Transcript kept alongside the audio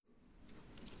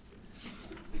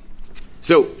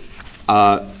So,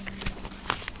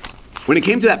 when it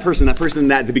came to that person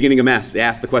that at the beginning of Mass, they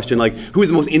asked the question, like, who is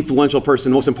the most influential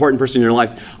person, most important person in your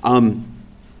life?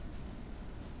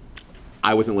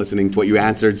 I wasn't listening to what you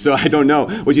answered, so I don't know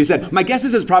what you said. My guess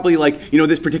is it's probably like,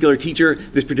 this particular teacher,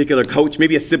 this particular coach,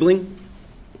 maybe a sibling,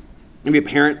 maybe a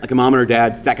parent, like a mom or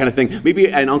dad, that kind of thing. Maybe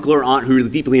an uncle or aunt who are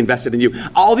deeply invested in you.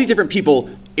 All these different people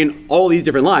in all these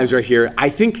different lives right here, I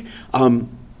think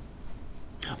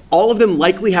all of them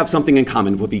likely have something in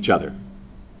common with each other.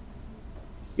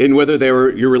 And whether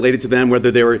you're related to them, whether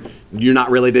you're not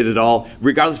related at all,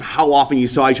 regardless of how often you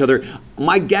saw each other,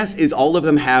 my guess is all of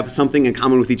them have something in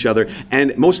common with each other,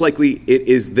 and most likely it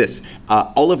is this.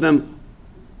 All of them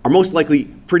are most likely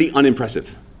pretty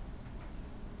unimpressive.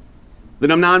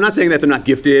 And I'm not saying that they're not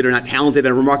gifted or not talented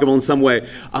and remarkable in some way,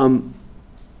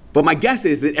 but my guess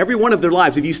is that every one of their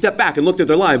lives, if you step back and looked at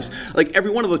their lives, like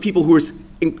every one of those people who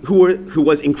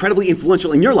was incredibly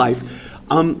influential in your life,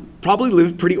 probably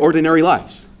lived pretty ordinary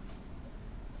lives.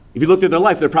 If you looked at their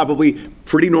life, they're probably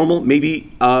pretty normal,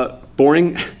 maybe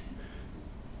boring,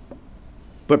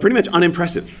 but pretty much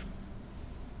unimpressive.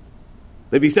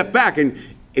 If you step back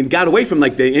and got away from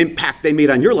like the impact they made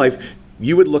on your life,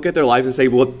 you would look at their lives and say,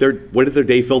 well, what is their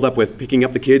day filled up with? Picking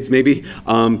up the kids, maybe,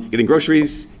 getting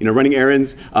groceries, running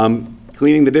errands,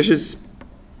 cleaning the dishes,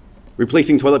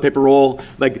 replacing toilet paper roll,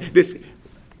 like this.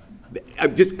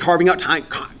 Just carving out time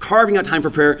for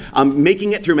prayer,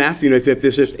 making it through Mass,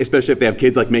 especially if they have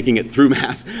kids, like making it through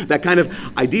Mass, that kind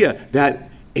of idea that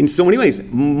in so many ways,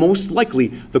 most likely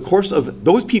the course of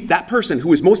that person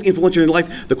who is most influential in your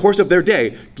life, the course of their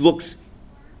day looks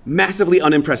massively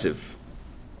unimpressive.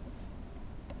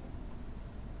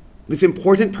 This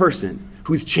important person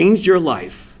who's changed your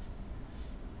life,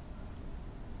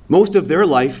 most of their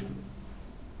life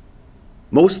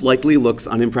most likely looks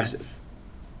unimpressive.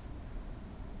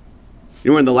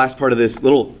 We're in the last part of this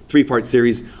little 3-part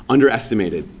series,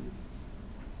 Underestimated.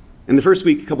 In the first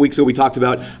week, a couple weeks ago, we talked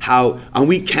about how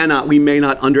we may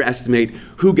not underestimate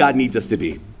who God needs us to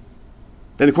be. In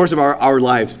the course of our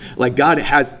lives, like God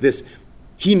has this,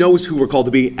 He knows who we're called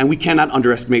to be, and we cannot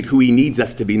underestimate who He needs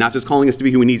us to be, not just calling us to be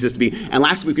who He needs us to be. And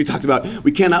last week we talked about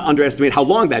we cannot underestimate how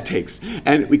long that takes,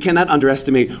 and we cannot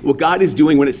underestimate what God is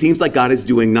doing when it seems like God is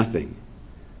doing nothing.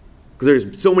 Because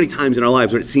there's so many times in our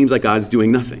lives where it seems like God is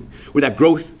doing nothing, where that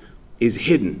growth is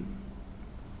hidden.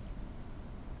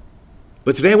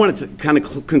 But today I wanted to kind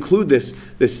of conclude this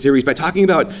series by talking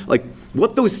about like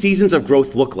what those seasons of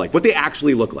growth look like, what they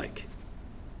actually look like.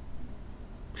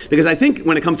 Because I think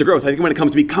when it comes to growth, I think when it comes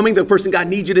to becoming the person God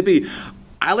needs you to be,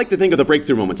 I like to think of the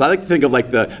breakthrough moments. I like to think of like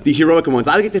the heroic moments.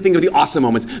 I like to think of the awesome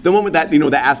moments. The moment that,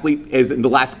 the athlete is in the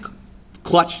last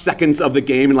clutch seconds of the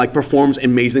game and like performs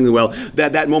amazingly well.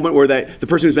 That moment where the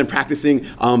person who's been practicing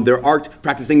their art,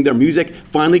 practicing their music,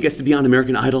 finally gets to be on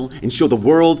American Idol and show the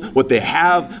world what they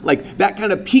have. Like that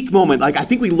kind of peak moment. Like I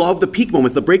think we love the peak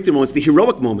moments, the breakthrough moments, the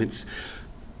heroic moments.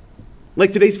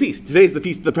 Like today's feast. Today is the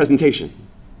Feast of the Presentation.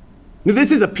 Now,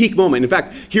 this is a peak moment. In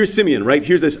fact, here's Simeon, right?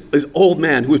 Here's this old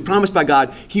man who was promised by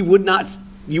God he would not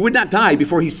die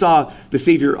before he saw the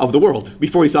Savior of the world,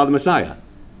 before he saw the Messiah.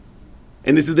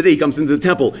 And this is the day he comes into the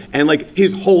temple, and like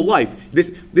his whole life, this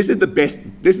is the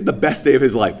best day of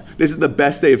his life. This is the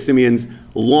best day of Simeon's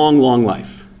long, long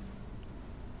life.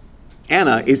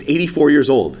 Anna is 84 years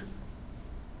old.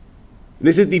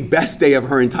 This is the best day of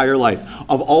her entire life.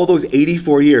 Of all those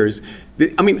 84 years,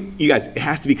 I mean, you guys, it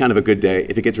has to be kind of a good day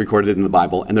if it gets recorded in the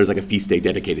Bible and there's like a feast day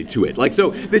dedicated to it. Like,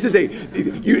 so this is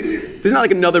there's not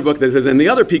like another book that says, in the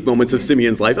other peak moments of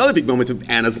Simeon's life, other peak moments of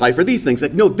Anna's life, or these things.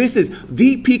 Like, no, this is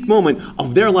the peak moment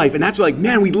of their life. And that's why, like,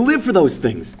 man, we live for those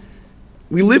things.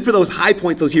 We live for those high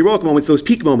points, those heroic moments, those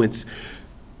peak moments.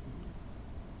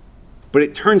 But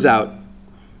it turns out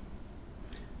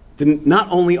that not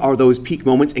only are those peak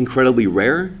moments incredibly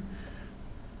rare,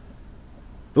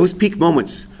 those peak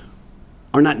moments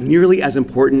are not nearly as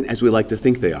important as we like to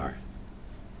think they are.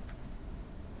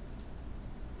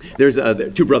 There's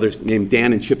two brothers named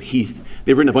Dan and Chip Heath.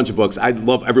 They've written a bunch of books. I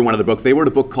love every one of their books. They wrote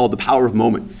a book called The Power of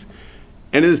Moments.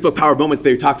 And in this book, Power of Moments,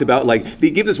 they talked about, like, they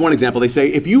give this one example. They say,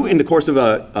 if you, in the course of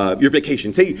your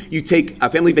vacation, say you take a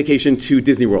family vacation to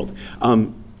Disney World,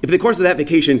 if in the course of that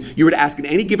vacation, you were to ask at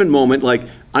any given moment, like,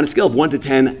 on a scale of 1 to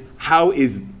 10, how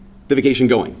is the vacation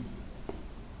going?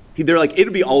 They're like, it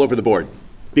would be all over the board.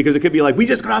 Because it could be like, we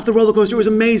just got off the roller coaster, it was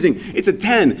amazing, it's a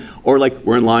 10. Or like,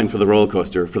 we're in line for the roller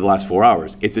coaster for the last 4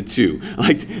 hours, it's a 2.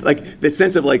 Like the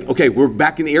sense of like, okay, we're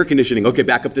back in the air conditioning, okay,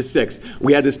 back up to 6.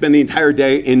 We had to spend the entire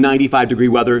day in 95 degree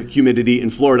weather, humidity in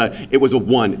Florida, it was a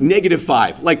 1.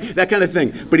 -5, like that kind of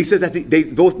thing. But he says that they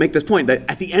both make this point, that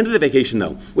at the end of the vacation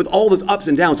though, with all those ups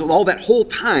and downs, with all that whole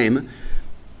time,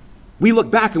 we look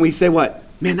back and we say, what?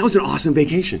 Man, that was an awesome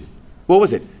vacation. What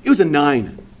was it? It was a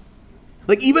 9.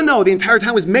 Like, even though the entire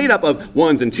time was made up of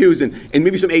 1s and 2s and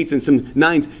maybe some 8s and some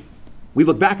 9s, we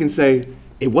look back and say,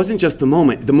 it wasn't just the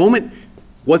moment. The moment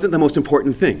wasn't the most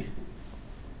important thing.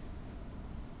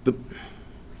 It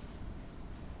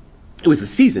was the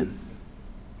season.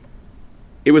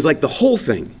 It was like the whole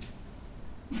thing.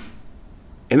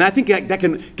 And I think that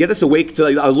can get us awake to,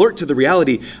 alert to the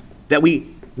reality that we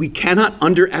cannot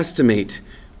underestimate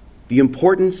the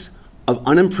importance of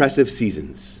unimpressive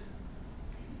seasons.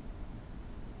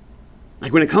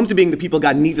 Like, when it comes to being the people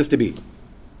God needs us to be,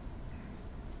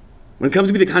 when it comes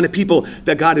to be the kind of people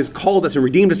that God has called us and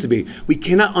redeemed us to be, we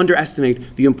cannot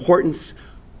underestimate the importance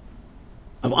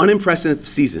of unimpressive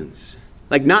seasons.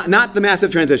 Like, not the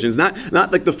massive transitions, not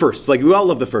like the firsts. Like, we all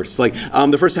love the firsts. Like,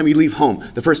 the first time you leave home,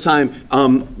 the first time,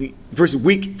 the first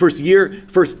week, first year,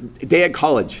 first day at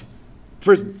college,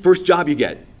 first job you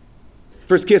get,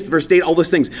 first kiss, first date, all those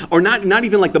things. Or not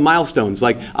even like the milestones.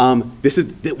 Like,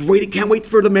 can't wait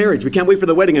for the marriage. We can't wait for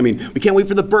the wedding. I mean, we can't wait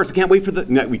for the birth. We can't wait for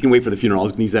we can wait for the funeral. I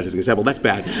was going to use that as an example. That's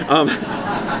bad.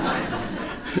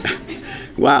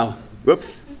 Wow.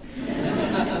 Whoops.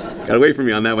 Got away from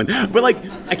me on that one. But like,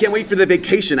 I can't wait for the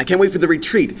vacation. I can't wait for the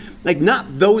retreat. Like,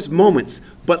 not those moments,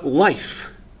 but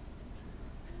life.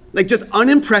 Like, just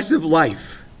unimpressive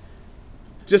life.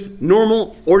 Just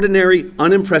normal, ordinary,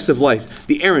 unimpressive life.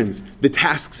 The errands, the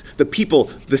tasks, the people,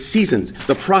 the seasons,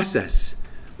 the process.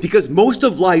 Because most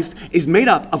of life is made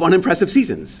up of unimpressive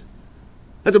seasons.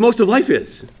 That's what most of life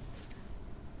is.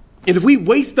 And if we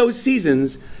waste those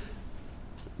seasons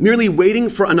merely waiting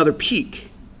for another peak,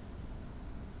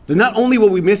 then not only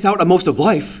will we miss out on most of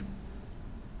life,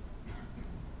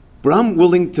 but I'm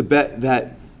willing to bet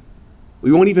that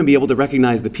we won't even be able to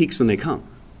recognize the peaks when they come.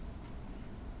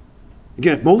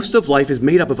 Again, if most of life is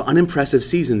made up of unimpressive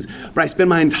seasons, but I spend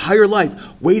my entire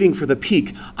life waiting for the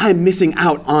peak, I'm missing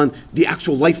out on the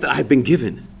actual life that I've been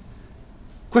given.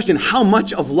 Question, how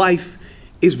much of life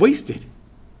is wasted?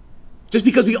 Just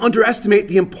because we underestimate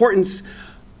the importance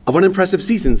of unimpressive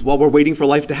seasons while we're waiting for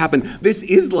life to happen. This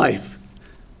is life.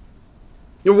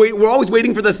 We're always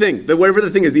waiting for the thing, whatever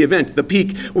the thing is, the event, the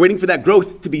peak. We're waiting for that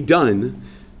growth to be done.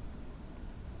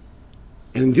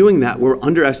 And in doing that, we're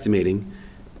underestimating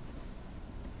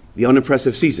the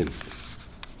unimpressive season.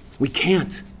 We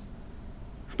can't.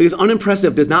 Because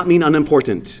unimpressive does not mean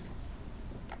unimportant.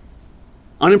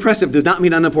 Unimpressive does not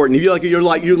mean unimportant. If you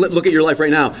look at your life right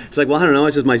now, it's like, well, I don't know,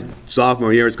 it's just my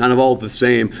sophomore year, it's kind of all the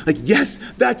same. Like,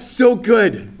 yes, that's so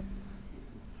good.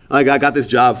 Like, I got this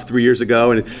job 3 years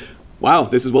ago, and wow,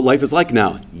 this is what life is like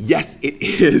now. Yes, it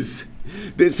is.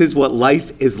 This is what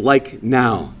life is like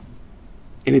now.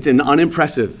 And it's an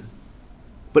unimpressive.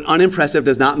 But unimpressive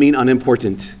does not mean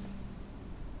unimportant.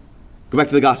 Go back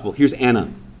to the gospel. Here's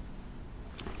Anna.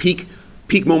 Peak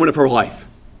moment of her life.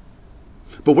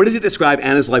 But what does it describe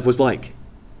Anna's life was like?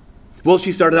 Well,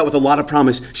 she started out with a lot of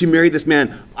promise. She married this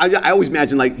man. I always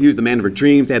imagine like he was the man of her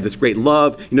dreams. They had this great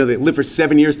love. You know, they lived for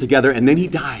 7 years together, and then he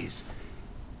dies.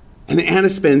 And then Anna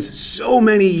spends so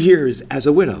many years as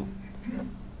a widow.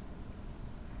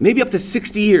 Maybe up to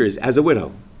 60 years as a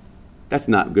widow. That's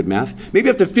not good math. Maybe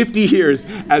up to 50 years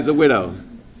as a widow.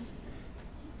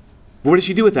 What does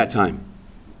she do at that time?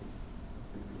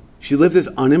 She lives this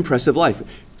unimpressive life.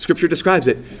 Scripture describes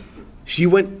it. She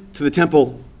went to the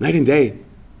temple night and day.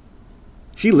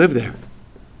 She lived there.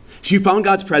 She found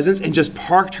God's presence and just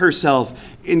parked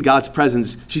herself in God's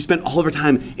presence. She spent all of her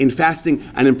time in fasting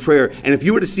and in prayer. And if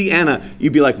you were to see Anna,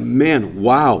 you'd be like, man,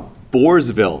 wow,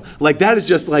 Boersville. Like, that is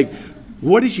just like,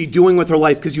 what is she doing with her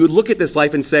life? Because you would look at this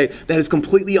life and say, that is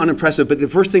completely unimpressive. But the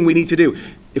first thing we need to do,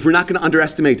 if we're not going to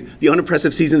underestimate the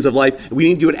unimpressive seasons of life, we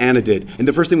need to do what Anna did. And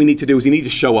the first thing we need to do is we need to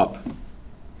show up.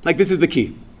 Like, this is the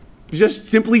key. Just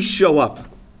simply show up.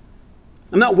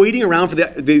 I'm not waiting around for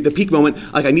the peak moment.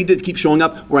 Like, I need to keep showing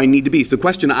up where I need to be. So the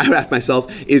question I would ask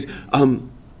myself is,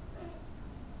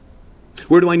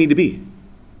 where do I need to be?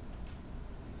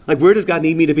 Like, where does God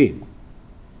need me to be?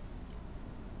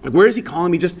 Like, where is he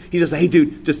calling me? He's just, hey,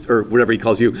 dude, or whatever he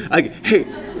calls you. Like, hey,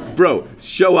 bro,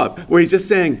 show up. Where he's just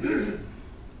saying,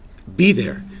 be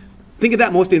there. Think of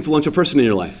that most influential person in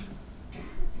your life.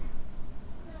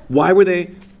 Why were they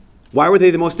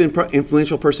the most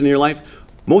influential person in your life?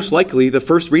 Most likely, the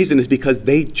first reason is because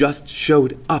they just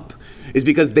showed up, is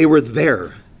because they were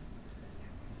there.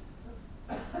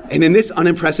 And in this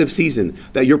unimpressive season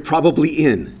that you're probably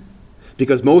in,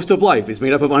 because most of life is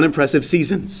made up of unimpressive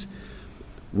seasons,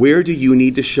 where do you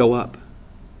need to show up?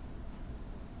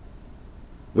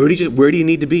 Where do you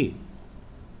need to be?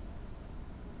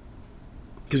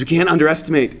 Because we can't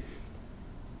underestimate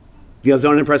those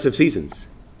unimpressive seasons.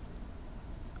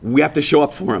 we have to show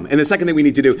up for him. And the second thing we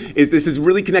need to do is, this is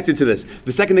really connected to this.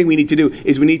 The second thing we need to do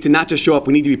is we need to not just show up,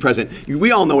 we need to be present.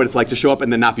 We all know what it's like to show up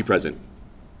and then not be present.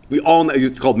 We all know,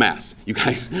 it's called mass, you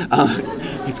guys.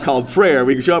 It's called prayer.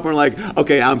 We show up and we're like,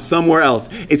 okay, I'm somewhere else.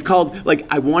 It's called, like,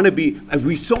 I want to be,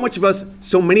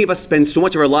 so many of us spend so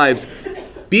much of our lives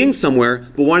being somewhere,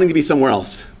 but wanting to be somewhere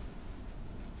else.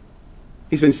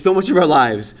 We spend so much of our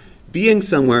lives being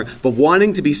somewhere, but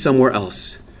wanting to be somewhere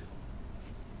else.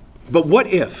 But what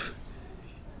if,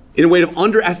 in a way of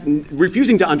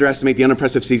refusing to underestimate the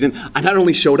unimpressive season, I not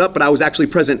only showed up, but I was actually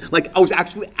present. Like, I was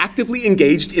actually actively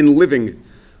engaged in living.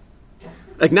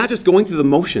 Like, not just going through the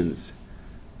motions,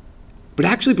 but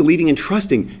actually believing and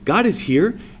trusting God is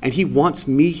here and he wants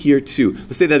me here too.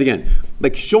 Let's say that again.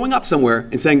 Like, showing up somewhere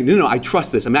and saying, no, I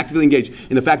trust this. I'm actively engaged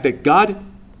in the fact that God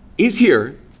is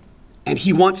here and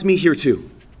he wants me here too.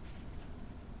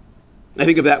 I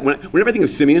think of that whenever I think of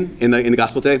Simeon in the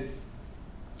gospel today.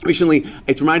 Recently,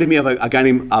 it's reminded me of a guy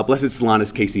named Blessed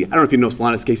Solanus Casey. I don't know if you know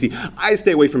Solanus Casey. I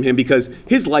stay away from him because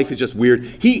his life is just weird.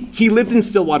 He lived in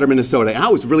Stillwater, Minnesota, and I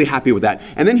was really happy with that.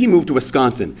 And then he moved to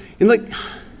Wisconsin. And like,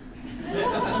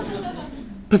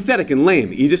 pathetic and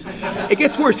lame. It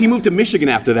gets worse. He moved to Michigan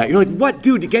after that. You're like, what,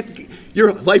 dude?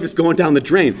 Your life is going down the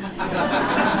drain.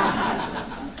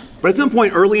 But at some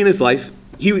point early in his life,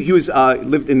 he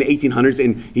lived in the 1800s,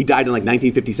 and he died in like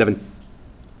 1957.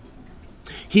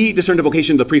 He discerned a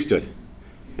vocation to the priesthood.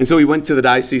 And so he went to the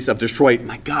Diocese of Detroit.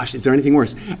 My gosh, is there anything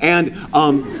worse? And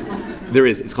there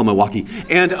is. It's called Milwaukee.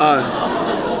 And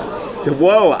so,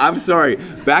 whoa, I'm sorry.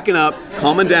 Backing up,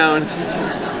 calming down,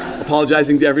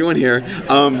 apologizing to everyone here.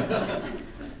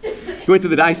 He went to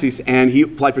the diocese and he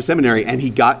applied for seminary, and he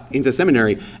got into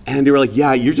seminary, and they were like,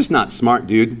 yeah, you're just not smart,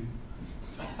 dude.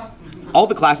 All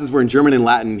the classes were in German and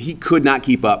Latin. He could not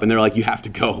keep up, and they're like, you have to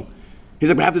go. He's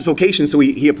like, I have this vocation, so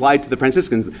he applied to the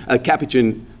Franciscans, the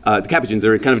Capuchins,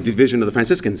 they're kind of a division of the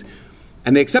Franciscans,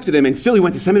 and they accepted him, and still he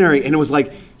went to seminary, and it was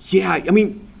like, yeah, I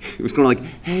mean, it was kind of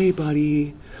like, hey,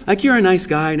 buddy, like, you're a nice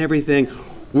guy and everything.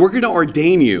 We're going to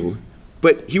ordain you,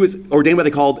 but he was ordained what they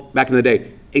called, back in the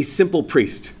day, a simple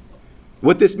priest.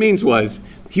 What this means was,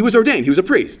 he was ordained, he was a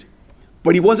priest,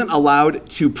 but he wasn't allowed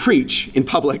to preach in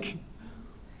public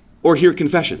or hear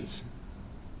confessions.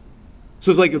 So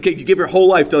it's like, okay, you give your whole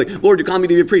life to like, Lord, you're calling me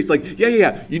to be a priest. Like,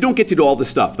 yeah. You don't get to do all this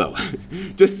stuff, though.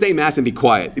 Just say mass and be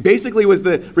quiet. It basically was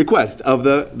the request of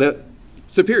the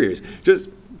superiors. Just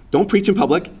don't preach in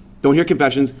public. Don't hear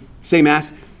confessions. Say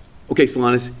mass. Okay,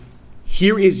 Solanus,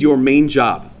 here is your main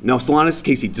job. Now, Solanus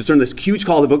Casey discerned this huge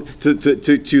call to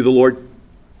the Lord.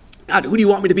 God, who do you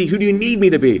want me to be? Who do you need me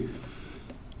to be?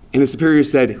 And the superior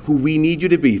said, who we need you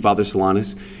to be, Father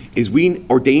Solanus, is we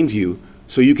ordained you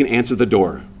so you can answer the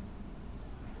door.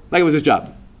 Like, it was his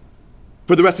job.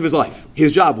 For the rest of his life,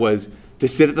 his job was to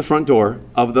sit at the front door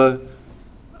of the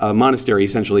monastery,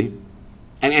 essentially,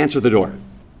 and answer the door.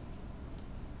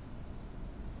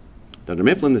 Dr.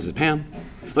 Mifflin, this is Pam.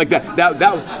 Like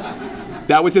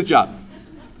that was his job.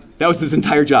 That was his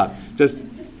entire job, just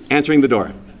answering the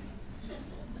door.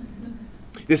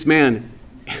 This man,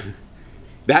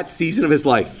 that season of his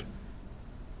life,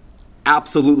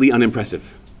 absolutely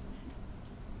unimpressive.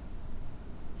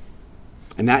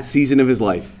 And that season of his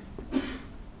life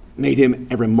made him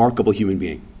a remarkable human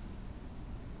being.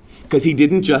 Because he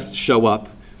didn't just show up,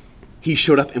 he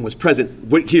showed up and was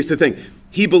present. Here's the thing,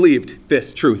 he believed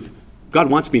this truth: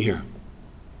 God wants me here.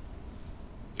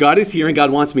 God is here and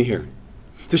God wants me here.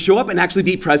 To show up and actually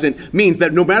be present means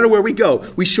that no matter where we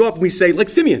go, we show up and we say, like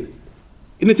Simeon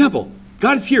in the temple,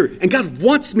 God is here and God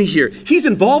wants me here. He's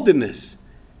involved in this.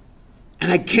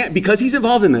 And I can't, because he's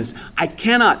involved in this, I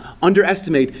cannot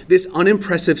underestimate this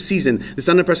unimpressive season, this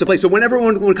unimpressive place. So whenever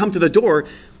one would come to the door,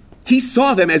 he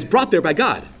saw them as brought there by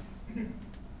God.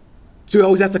 So he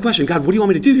always asked the question, God, what do you want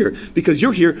me to do here? Because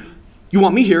you're here, you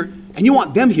want me here, and you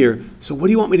want them here, so what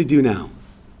do you want me to do now?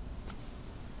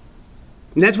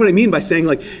 And that's what I mean by saying,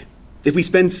 like, if we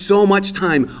spend so much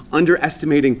time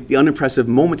underestimating the unimpressive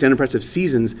moments, unimpressive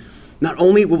seasons, not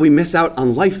only will we miss out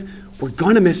on life, we're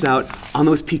going to miss out on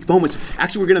those peak moments.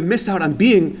 Actually, we're going to miss out on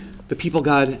being the people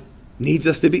God needs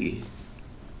us to be.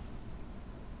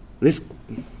 This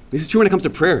is true when it comes to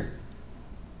prayer.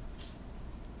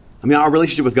 I mean, our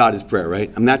relationship with God is prayer,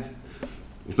 right? I mean,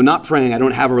 if I'm not praying, I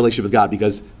don't have a relationship with God,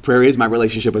 because prayer is my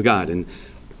relationship with God. And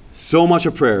so much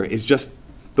of prayer is just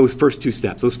those first two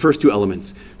steps, those first two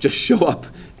elements. Just show up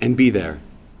and be there.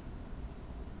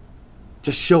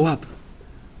 Just show up.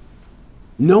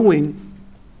 Knowing,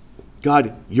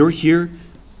 God, you're here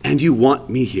and you want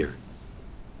me here.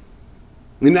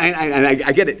 And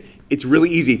I get it. It's really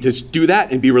easy to do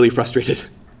that and be really frustrated.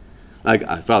 Like,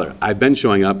 Father, I've been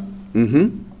showing up.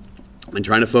 I'm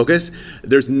trying to focus.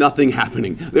 There's nothing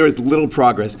happening. There is little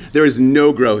progress. There is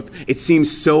no growth. It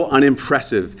seems so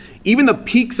unimpressive. Even the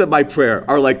peaks of my prayer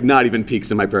are like not even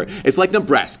peaks of my prayer. It's like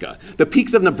Nebraska. The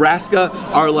peaks of Nebraska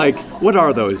are like, what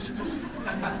are those?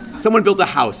 Someone built a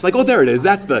house. Like, oh, there it is.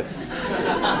 That's the...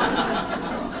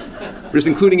 We're just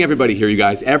including everybody here, you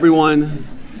guys. Everyone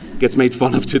gets made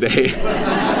fun of today.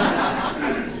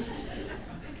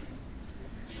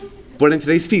 But in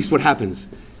today's feast, what happens?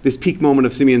 This peak moment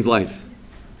of Simeon's life.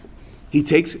 He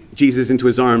takes Jesus into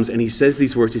his arms and he says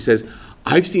these words. He says,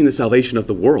 I've seen the salvation of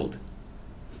the world.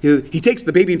 He takes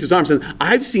the baby into his arms and says,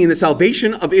 I've seen the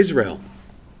salvation of Israel.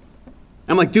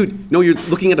 I'm like, dude, no, you're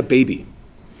looking at a baby.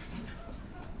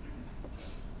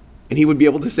 And he would be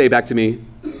able to say back to me,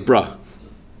 bruh,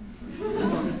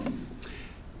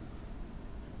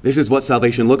 this is what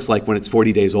salvation looks like when it's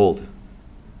 40 days old.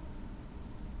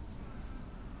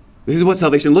 This is what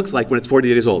salvation looks like when it's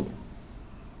 40 days old.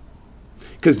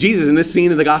 Because Jesus, in this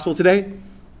scene in the gospel today,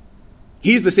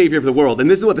 he's the Savior of the world. And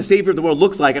this is what the Savior of the world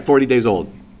looks like at 40 days old.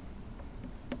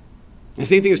 And the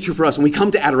same thing is true for us. When we come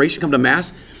to adoration, come to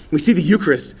Mass, we see the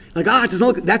Eucharist. Like, it doesn't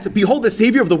look, behold the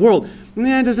Savior of the world.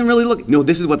 It doesn't really look. No,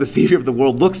 this is what the Savior of the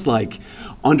world looks like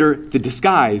under the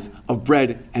disguise of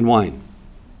bread and wine.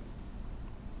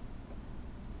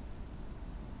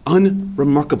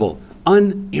 Unremarkable,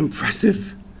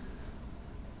 unimpressive.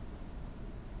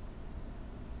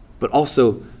 But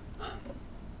also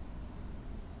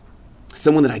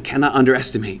someone that I cannot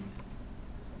underestimate.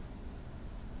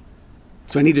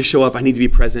 So I need to show up, I need to be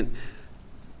present.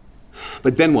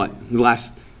 But then what? The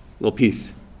last little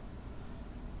piece.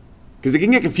 Because it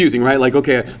can get confusing, right? Like,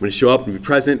 okay, I'm going to show up and be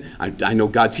present. I know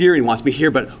God's here and he wants me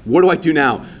here, but what do I do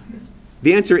now?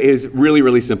 The answer is really,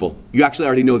 really simple. You actually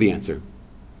already know the answer.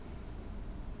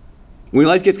 When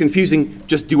life gets confusing,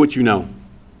 just do what you know.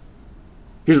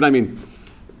 Here's what I mean.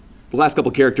 The last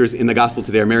couple characters in the gospel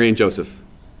today are Mary and Joseph.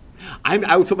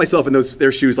 I would put myself in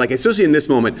their shoes, like especially in this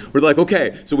moment, where they're like,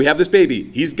 okay, so we have this baby.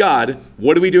 He's God.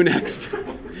 What do we do next?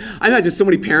 I imagine so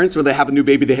many parents where they have a new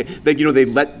baby, they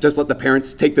let the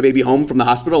parents take the baby home from the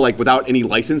hospital, like without any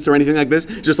license or anything like this.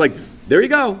 Just like, there you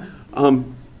go.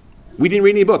 We didn't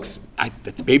read any books.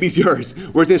 That baby's yours.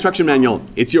 Where's the instruction manual?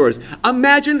 It's yours.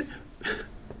 Imagine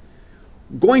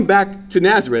going back to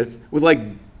Nazareth with like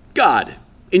God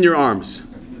in your arms.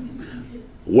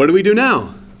 What do we do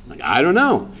now? Like, I don't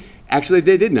know. Actually,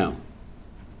 they did know.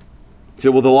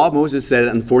 So, well, the law of Moses said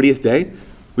on the 40th day,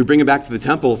 we bring him back to the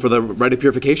temple for the rite of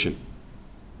purification.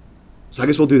 So I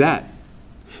guess we'll do that.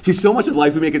 See, so much of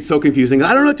life, we make it so confusing.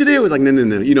 I don't know what to do. It's like, no,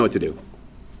 you know what to do.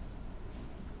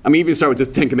 I mean, even start with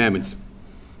just 10 commandments.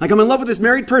 Like, I'm in love with this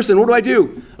married person. What do I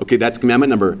do? Okay, that's commandment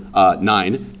number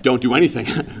 9. Don't do anything.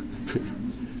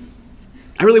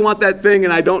 I really want that thing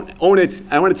and I don't own it.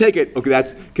 I want to take it. Okay,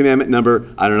 that's commandment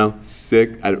number,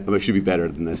 6. I should be better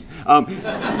than this.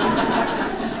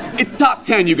 It's top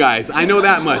 10, you guys. I know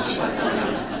that much.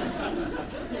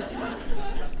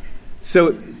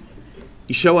 So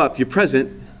you show up, you're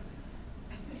present,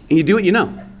 and you do what you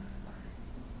know.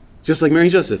 Just like Mary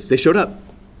and Joseph, they showed up.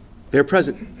 They're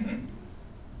present. And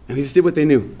they just did what they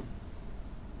knew.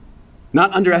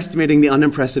 Not underestimating the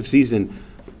unimpressive season,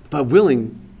 but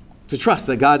willing to trust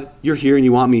that God, you're here and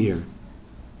you want me here.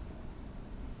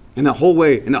 And that whole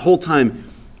way, and that whole time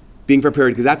being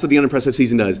prepared, because that's what the unimpressive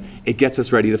season does. It gets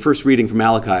us ready. The first reading from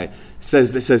Malachi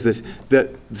says this,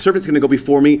 the servant's going to go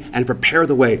before me and prepare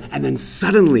the way, and then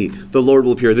suddenly the Lord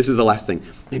will appear. This is the last thing.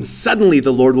 And suddenly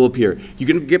the Lord will appear. You're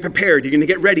going to get prepared, you're going to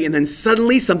get ready, and then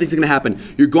suddenly something's going to happen.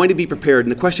 You're going to be prepared.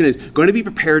 And the question is, going to be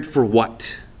prepared for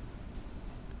what?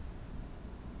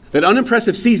 That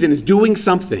unimpressive season is doing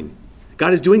something.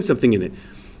 God is doing something in it.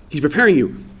 He's preparing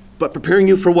you, but preparing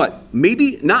you for what?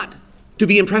 Maybe not to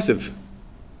be impressive.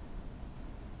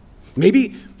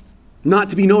 Maybe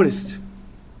not to be noticed.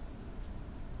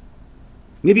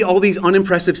 Maybe all these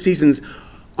unimpressive seasons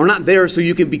are not there so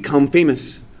you can become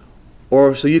famous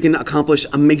or so you can accomplish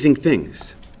amazing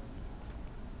things.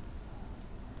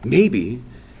 Maybe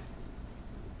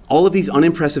all of these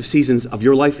unimpressive seasons of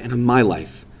your life and of my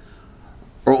life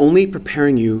are only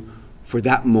preparing you for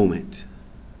that moment.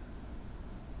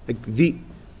 Like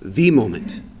the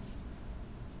moment.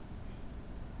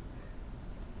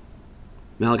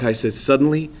 Malachi says,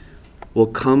 suddenly will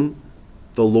come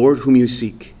the Lord whom you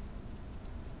seek.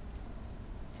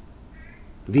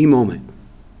 The moment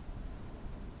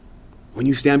when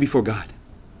you stand before God.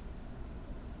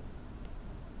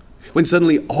 When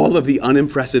suddenly all of the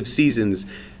unimpressive seasons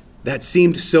that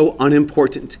seemed so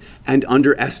unimportant and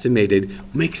underestimated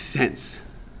make sense.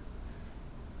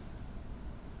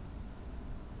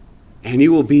 And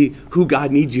you will be who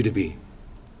God needs you to be.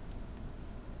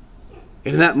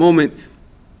 And in that moment,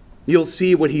 you'll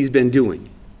see what he's been doing.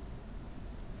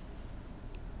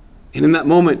 And in that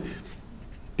moment,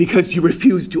 because you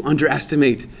refuse to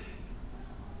underestimate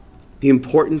the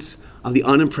importance of the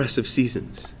unimpressive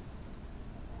seasons,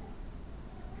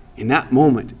 in that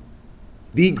moment,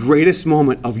 the greatest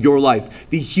moment of your life,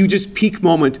 the hugest peak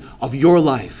moment of your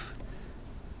life,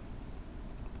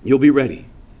 you'll be ready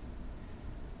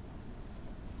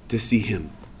to see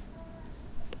him.